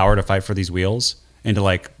lot of power to fight for these wheels and to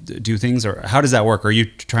like do things, or how does that work? Or are you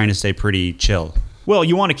trying to stay pretty chill? Well,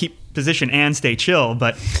 you want to keep position and stay chill,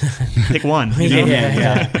 but pick one.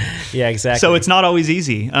 Yeah, exactly. So it's not always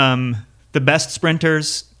easy. The best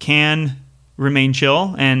sprinters can remain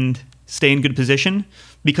chill and stay in good position,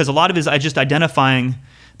 because a lot of it is just identifying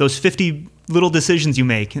those 50 little decisions you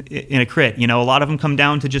make in a crit. A lot of them come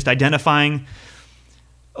down to just identifying,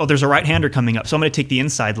 oh, there's a right-hander coming up, so I'm going to take the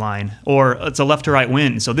inside line, or it's a left to right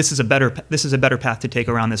wind, so this is a better path to take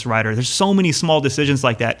around this rider. There's so many small decisions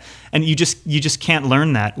like that, and you just can't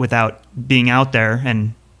learn that without being out there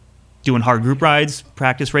and doing hard group rides,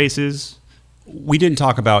 practice races. We didn't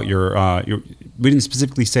talk about we didn't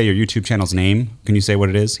specifically say your YouTube channel's name. Can you say what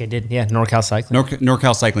it is? Okay, did NorCal Cycling.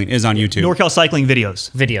 NorCal Cycling is on YouTube. NorCal Cycling videos.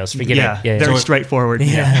 Forget it. Yeah, very straightforward.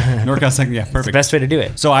 Yeah. NorCal Cycling, yeah, perfect. It's the best way to do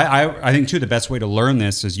it. So I think too, the best way to learn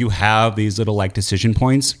this is you have these little like decision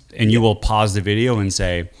points, and you will pause the video and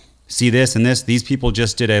say, see this and this. These people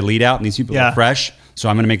just did a lead out, and these people are fresh. So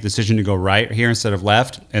I'm going to make the decision to go right here instead of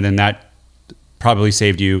left, and then that probably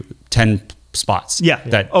saved you 10 spots. Yeah.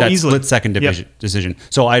 That easily. split second decision.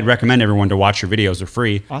 So I'd recommend everyone to watch your videos. They're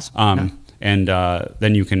free. Awesome. And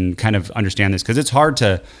then you can kind of understand this, because it's hard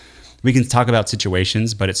we can talk about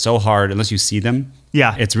situations, but it's so hard unless you see them.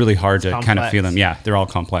 Yeah. It's really hard to kind of complex. feel them. Yeah. They're all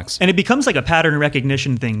complex. And it becomes like a pattern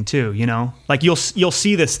recognition thing too, Like you'll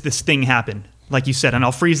see this thing happen, like you said, and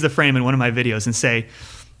I'll freeze the frame in one of my videos and say,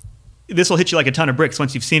 this will hit you like a ton of bricks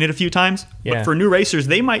once you've seen it a few times. Yeah. But for new racers,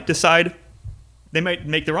 they might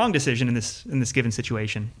make the wrong decision in this given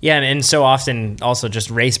situation. Yeah, and so often also just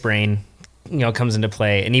race brain, comes into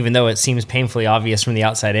play. And even though it seems painfully obvious from the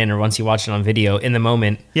outside in, or once you watch it on video, in the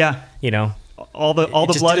moment, all the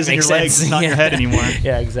blood is in your legs, it's not in your head anymore.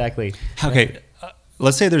 Yeah, exactly. Okay.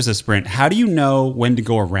 Let's say there's a sprint. How do you know when to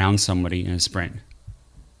go around somebody in a sprint?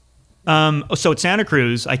 So at Santa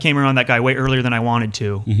Cruz, I came around that guy way earlier than I wanted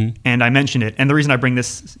to, and I mentioned it. And the reason I bring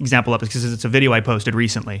this example up is because it's a video I posted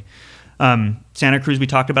recently. Santa Cruz, we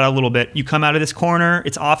talked about it a little bit. You come out of this corner,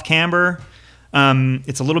 it's off camber.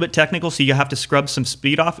 It's a little bit technical, so you have to scrub some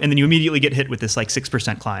speed off, and then you immediately get hit with this like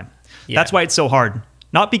 6% climb. Yeah. That's why it's so hard.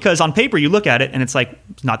 Not because on paper you look at it and it's like,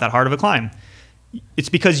 it's not that hard of a climb. It's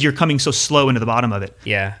because you're coming so slow into the bottom of it.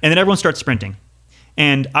 Yeah. And then everyone starts sprinting.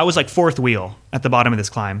 And I was like fourth wheel at the bottom of this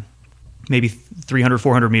climb, maybe 300,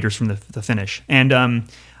 400 meters from the finish. And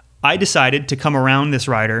I decided to come around this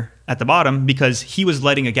rider at the bottom because he was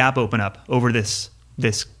letting a gap open up over this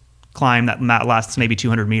climb that lasts maybe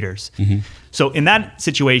 200 meters. Mm-hmm. So in that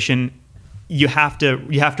situation, you have to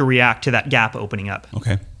react to that gap opening up.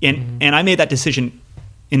 Okay. And I made that decision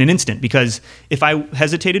in an instant, because if I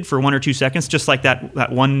hesitated for 1 or 2 seconds, just like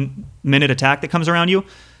that 1 minute attack that comes around you,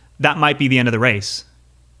 that might be the end of the race.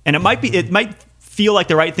 And it might feel like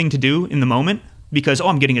the right thing to do in the moment because,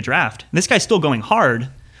 I'm getting a draft. This guy's still going hard.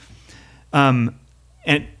 And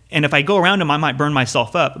if I go around him, I might burn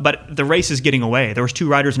myself up. But the race is getting away. There was 2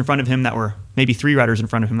 riders in front of him maybe 3 riders in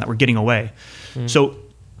front of him that were getting away. So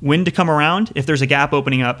when to come around, if there's a gap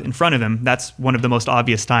opening up in front of him, that's one of the most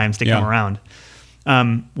obvious times to come around.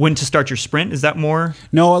 When to start your sprint, is that more?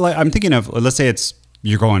 No, I'm thinking of, let's say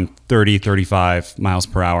you're going 30, 35 miles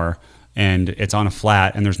per hour and it's on a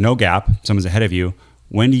flat and there's no gap, someone's ahead of you.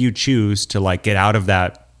 When do you choose to get out of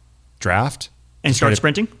that draft and start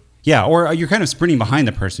sprinting? Yeah, or you're kind of sprinting behind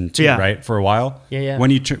the person too, right? For a while. Yeah. When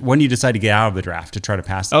do you decide to get out of the draft to try to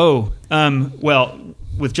pass them? Well,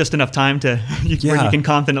 with just enough time where you can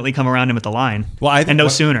confidently come around him at the line. Well,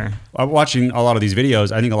 sooner. Watching a lot of these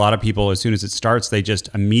videos, I think a lot of people, as soon as it starts, they just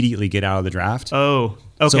immediately get out of the draft. Oh,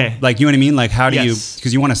 okay. So, you know what I mean? How do you?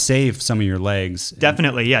 Because you want to save some of your legs.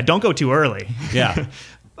 Definitely, yeah. Don't go too early. Yeah.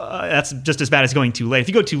 That's just as bad as going too late. If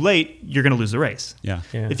you go too late, you're going to lose the race. Yeah.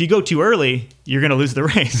 If you go too early, you're going to lose the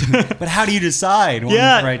race. But how do you decide when's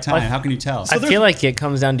the right time? How can you tell? I feel like it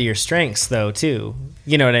comes down to your strengths, though, too.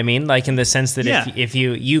 You know what I mean? In the sense that if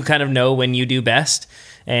you kind of know when you do best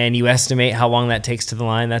and you estimate how long that takes to the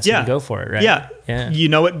line, that's when you go for it, right? Yeah. You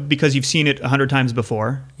know it because you've seen it 100 times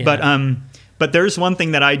before. Yeah. But there's one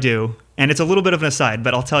thing that I do, And it's a little bit of an aside,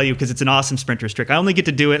 but I'll tell you because it's an awesome sprinter's trick. I only get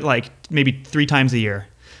to do it like maybe 3 times a year,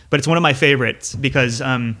 but it's one of my favorites because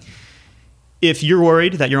if you're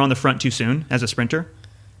worried that you're on the front too soon as a sprinter,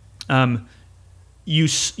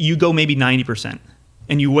 you go maybe 90%,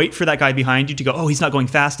 and you wait for that guy behind you to go, oh, he's not going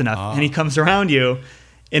fast enough, and he comes around you,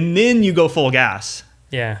 and then you go full gas.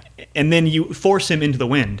 Yeah. And then you force him into the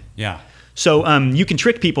wind. Yeah. So you can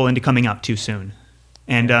trick people into coming out too soon.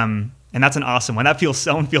 And that's an awesome one. That feels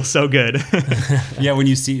so good. Yeah, when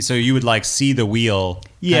you see, so you would like see the wheel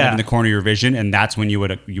kind of in the corner of your vision, and that's when you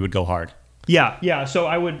would go hard. Yeah. So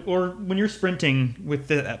I would, or when you're sprinting with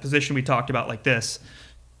the position we talked about like this,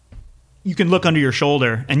 you can look under your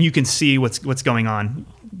shoulder and you can see what's going on.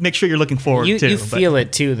 Make sure you're looking forward too. You feel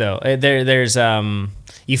it too, though. There's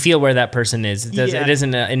you feel where that person is. It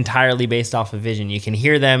isn't entirely based off of vision. You can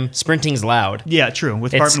hear them. Sprinting's loud. Yeah, true.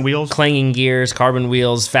 With carbon wheels, clanging gears, carbon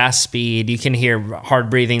wheels, fast speed. You can hear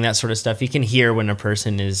hard breathing, that sort of stuff. You can hear when a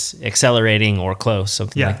person is accelerating or close,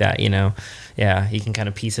 something like that. Yeah, you can kind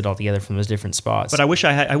of piece it all together from those different spots. But I wish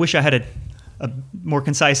I had a more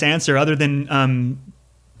concise answer other than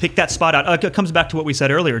pick that spot out. It comes back to what we said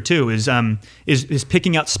earlier too, is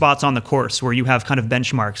picking out spots on the course where you have kind of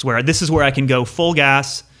benchmarks where this is where I can go full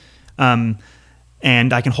gas, and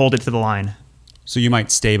I can hold it to the line. So you might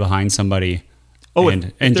stay behind somebody.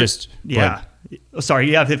 If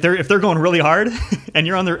they're going really hard and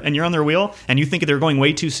you're on their wheel and you think they're going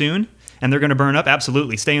way too soon and they're going to burn up,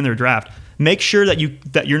 absolutely stay in their draft. Make sure that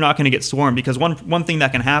you're not going to get swarmed, because one thing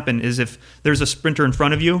that can happen is if there's a sprinter in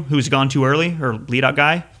front of you who's gone too early, or lead out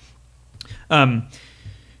guy,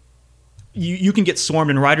 you can get swarmed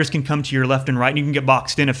and riders can come to your left and right and you can get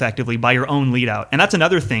boxed in effectively by your own lead out. And that's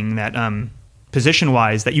another thing that position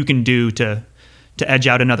wise that you can do to edge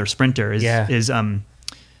out another sprinter is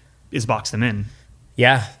box them in.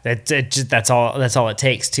 Yeah, that's all it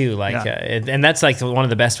takes too. And that's like one of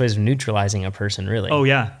the best ways of neutralizing a person, really. Oh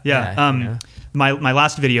yeah. My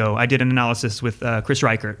last video, I did an analysis with Chris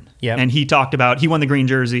Reichert, and he talked about he won the green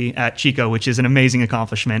jersey at Chico, which is an amazing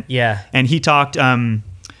accomplishment. Yeah, and he talked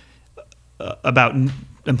about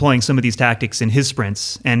employing some of these tactics in his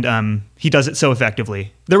sprints, and he does it so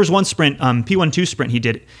effectively. There was one sprint, P12 sprint he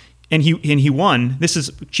did. And he won. This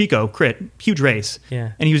is Chico crit, huge race.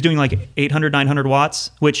 Yeah. And he was doing like 800, 900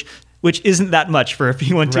 watts, which isn't that much for a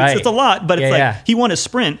P12. Right. It's a lot, but it's he won a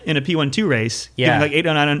sprint in a P12 race, giving like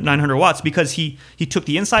 800, 900 watts because he took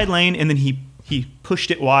the inside lane and then he pushed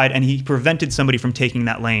it wide and he prevented somebody from taking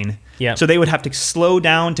that lane. Yeah. So they would have to slow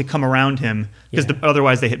down to come around him because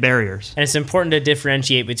otherwise they hit barriers. And it's important to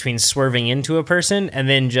differentiate between swerving into a person and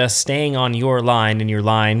then just staying on your line, and your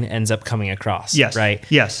line ends up coming across. Yes. Right?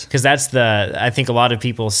 Yes. Because I think a lot of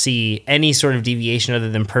people see any sort of deviation other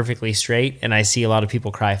than perfectly straight, and I see a lot of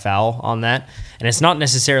people cry foul on that. And it's not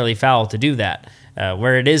necessarily foul to do that.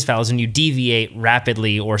 Where it is foul is when you deviate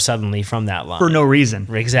rapidly or suddenly from that line. For no reason.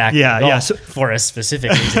 Exactly. Yeah. So, for a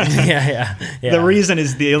specific reason. Yeah. The reason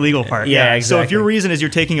is the illegal part. Yeah, exactly. So if your reason is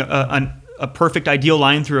you're taking a perfect ideal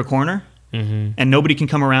line through a corner, and nobody can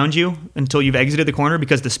come around you until you've exited the corner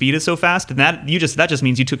because the speed is so fast, and that just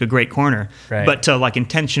means you took a great corner. Right. But to like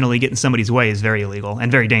intentionally get in somebody's way is very illegal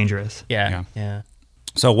and very dangerous. Yeah.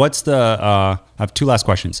 So what's I have 2 last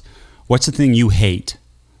questions. What's the thing you hate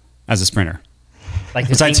as a sprinter? Like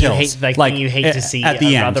the thing you hate to see at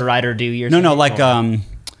the end. Another rider do your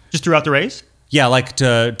just throughout the race? Yeah, like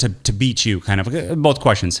to beat you, kind of. Both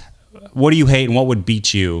questions. What do you hate and what would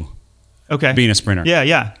beat you being a sprinter?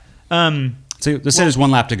 Yeah. So let's say there's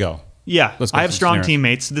 1 lap to go. Yeah, I have strong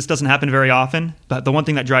teammates. This doesn't happen very often, but the one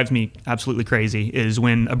thing that drives me absolutely crazy is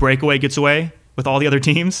when a breakaway gets away with all the other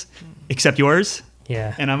teams except yours.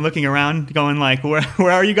 Yeah. And I'm looking around going like, where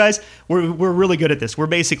are you guys? We're really good at this. We're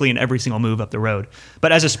basically in every single move up the road.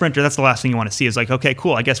 But as a sprinter, that's the last thing you want to see is like, okay,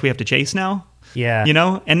 cool. I guess we have to chase now. Yeah.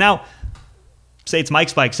 And now say it's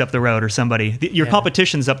Mike's bike's up the road or somebody. Your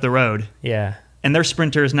competition's up the road. Yeah. And their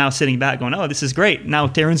sprinter is now sitting back going, oh, this is great. Now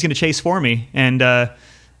Darren's going to chase for me. And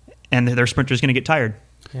their sprinter's going to get tired.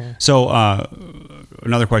 Yeah. So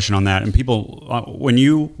another question on that. And people, when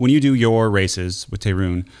you do your races with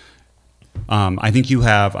Tarun, I think you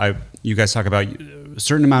guys talk about a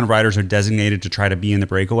certain amount of riders are designated to try to be in the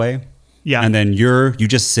breakaway. Yeah. And then you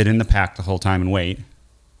just sit in the pack the whole time and wait.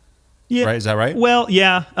 Yeah. Right? Is that right? Well,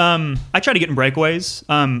 yeah. I try to get in breakaways.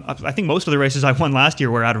 I think most of the races I won last year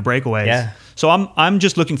were out of breakaways. Yeah. So I'm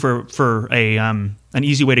just looking for an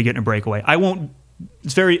easy way to get in a breakaway.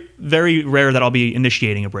 It's very, very rare that I'll be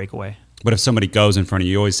initiating a breakaway. But if somebody goes in front of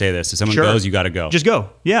you, you always say this. If someone goes, you got to go. Just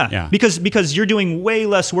go. Yeah. Because you're doing way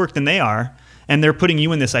less work than they are, and they're putting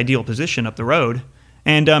you in this ideal position up the road,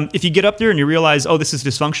 And if you get up there and you realize, oh, this is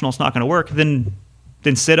dysfunctional, it's not going to work, then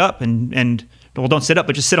sit up and well, don't sit up,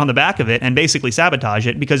 but just sit on the back of it and basically sabotage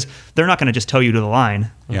it, because they're not going to just tow you to the line.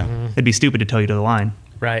 Yeah. It'd be stupid to tow you to the line.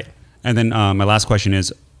 Right. And then my last question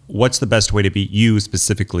is, what's the best way to beat you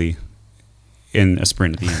specifically in a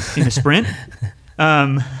sprint at the end? In a sprint?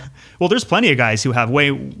 Well, there's plenty of guys who have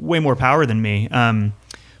way more power than me,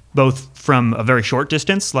 both from a very short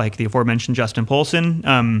distance, like the aforementioned Justin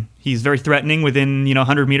Poulsen. He's very threatening within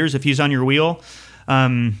 100 meters. If he's on your wheel,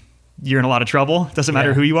 you're in a lot of trouble. It doesn't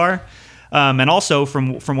matter who you are. And also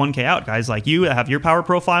from 1K out, guys like you that have your power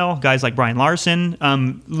profile, guys like Brian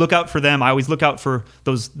Larson, look out for them. I always look out for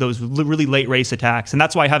those really late race attacks. And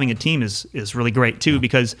that's why having a team is really great too,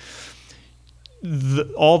 because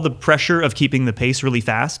all the pressure of keeping the pace really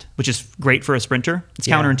fast, which is great for a sprinter. It's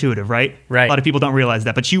counterintuitive, right? Right. A lot of people don't realize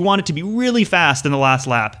that, but you want it to be really fast in the last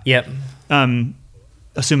lap. Yep.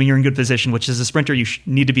 Assuming you're in good position, which as a sprinter, you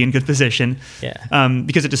need to be in good position. Yeah.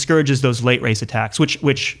 Because it discourages those late race attacks,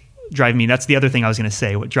 which drive me. That's the other thing I was going to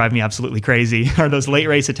say. What drive me absolutely crazy are those late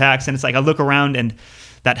race attacks. And it's like I look around and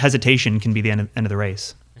that hesitation can be the end of the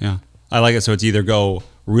race. Yeah. I like it. So it's either go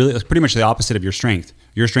really, it's pretty much the opposite of your strength.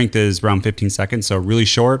 Your strength is around 15 seconds. So really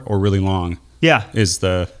short or really long. Yeah. It's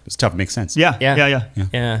tough. It makes sense. Yeah.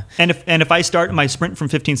 And if I start my sprint from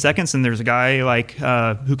 15 seconds and there's a guy like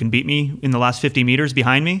who can beat me in the last 50 meters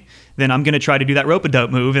behind me, then I'm going to try to do that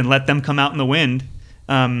rope-a-dope move and let them come out in the wind.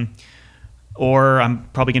 Or I'm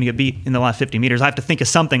probably going to get beat in the last 50 meters. I have to think of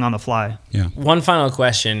something on the fly. Yeah. One final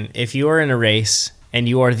question. If you are in a race and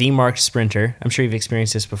you are the marked sprinter, I'm sure you've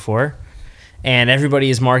experienced this before, and everybody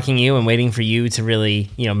is marking you and waiting for you to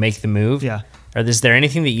really, make the move. Yeah. Or is there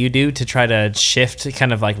anything that you do to try to shift,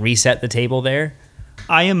 kind of like reset the table there?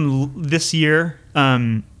 I am this year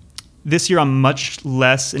I'm much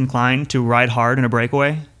less inclined to ride hard in a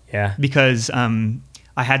breakaway. Yeah. Because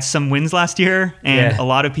I had some wins last year, and a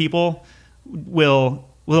lot of people will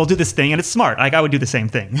do this thing, and it's smart. Like I would do the same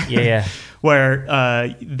thing. Yeah.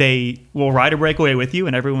 Where they will ride a breakaway with you,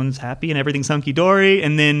 and everyone's happy and everything's hunky dory,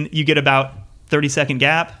 and then you get about 30-second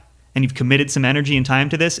gap, and you've committed some energy and time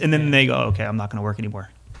to this, and then they go, okay, I'm not going to work anymore.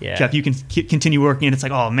 Yeah. Jeff, you can continue working, and it's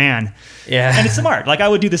like, oh man. Yeah. And it's smart. Like I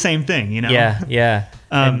would do the same thing, Yeah.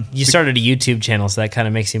 And you started a YouTube channel, so that kind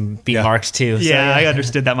of makes him beat marks too. So, yeah, I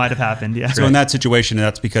understood that might have happened. Yeah. So in that situation,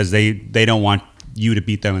 that's because they don't want you to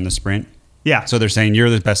beat them in the sprint. Yeah. So they're saying you're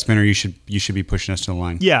the best sprinter. You should be pushing us to the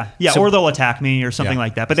line. Yeah. So, or they'll attack me or something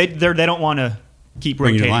like that. But they don't want to keep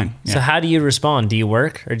Bring you to rotating. the line. So how do you respond? Do you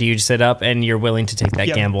work, or do you just sit up and you're willing to take that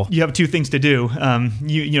gamble? You have two things to do.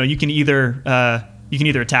 You can either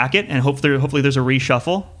attack it and hopefully there's a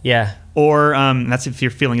reshuffle. Yeah. Or that's if you're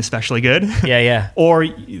feeling especially good. Yeah. Or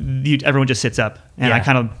everyone just sits up, and I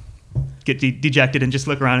kind of get dejected and just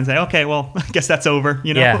look around and say, okay, well, I guess that's over.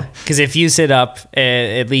 Yeah. Because if you sit up,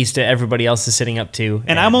 at least everybody else is sitting up too.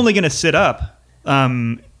 And I'm only going to sit up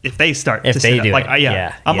if they start to sit up. Do like,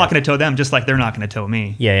 it. I'm not going to tow them, just like they're not going to tow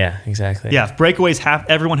me. Yeah, exactly. Yeah, breakaways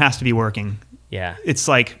everyone has to be working. Yeah. It's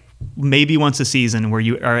like maybe once a season where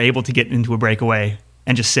you are able to get into a breakaway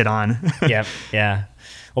and just sit on. Yep. Yeah.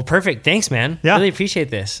 Well, perfect. Thanks, man. Yeah. Really appreciate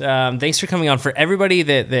this. Thanks for coming on. For everybody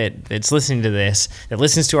that's listening to this, that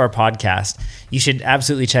listens to our podcast, you should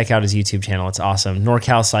absolutely check out his YouTube channel. It's awesome.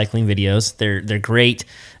 NorCal cycling videos. They're great.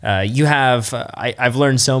 I've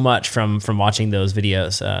learned so much from watching those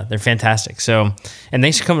videos. They're fantastic. So, and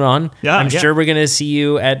thanks for coming on. Yeah, I'm sure we're going to see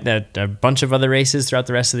you at a bunch of other races throughout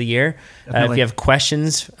the rest of the year. If you have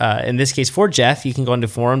questions, in this case for Jeff, you can go into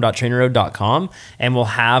forum.trainerroad.com, and we'll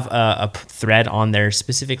have a thread on there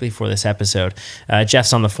specifically for this episode.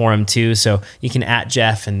 Jeff's on the forum too, so you can @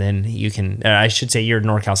 Jeff, and then you can, I should say you're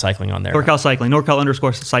NorCal Cycling on there. NorCal Cycling,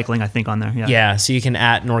 NorCal_cycling, I think on there. Yeah, so you can @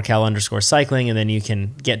 NorCal_cycling, and then you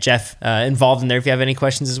can get Jeff involved in there if you have any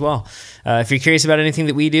questions as well. If you're curious about anything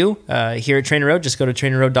that we do here at Trainer Road, just go to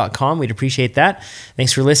trainerroad.com. We'd appreciate that.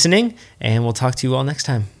 Thanks for listening, and we'll talk to you all next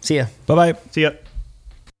time. See ya. Bye-bye. See ya.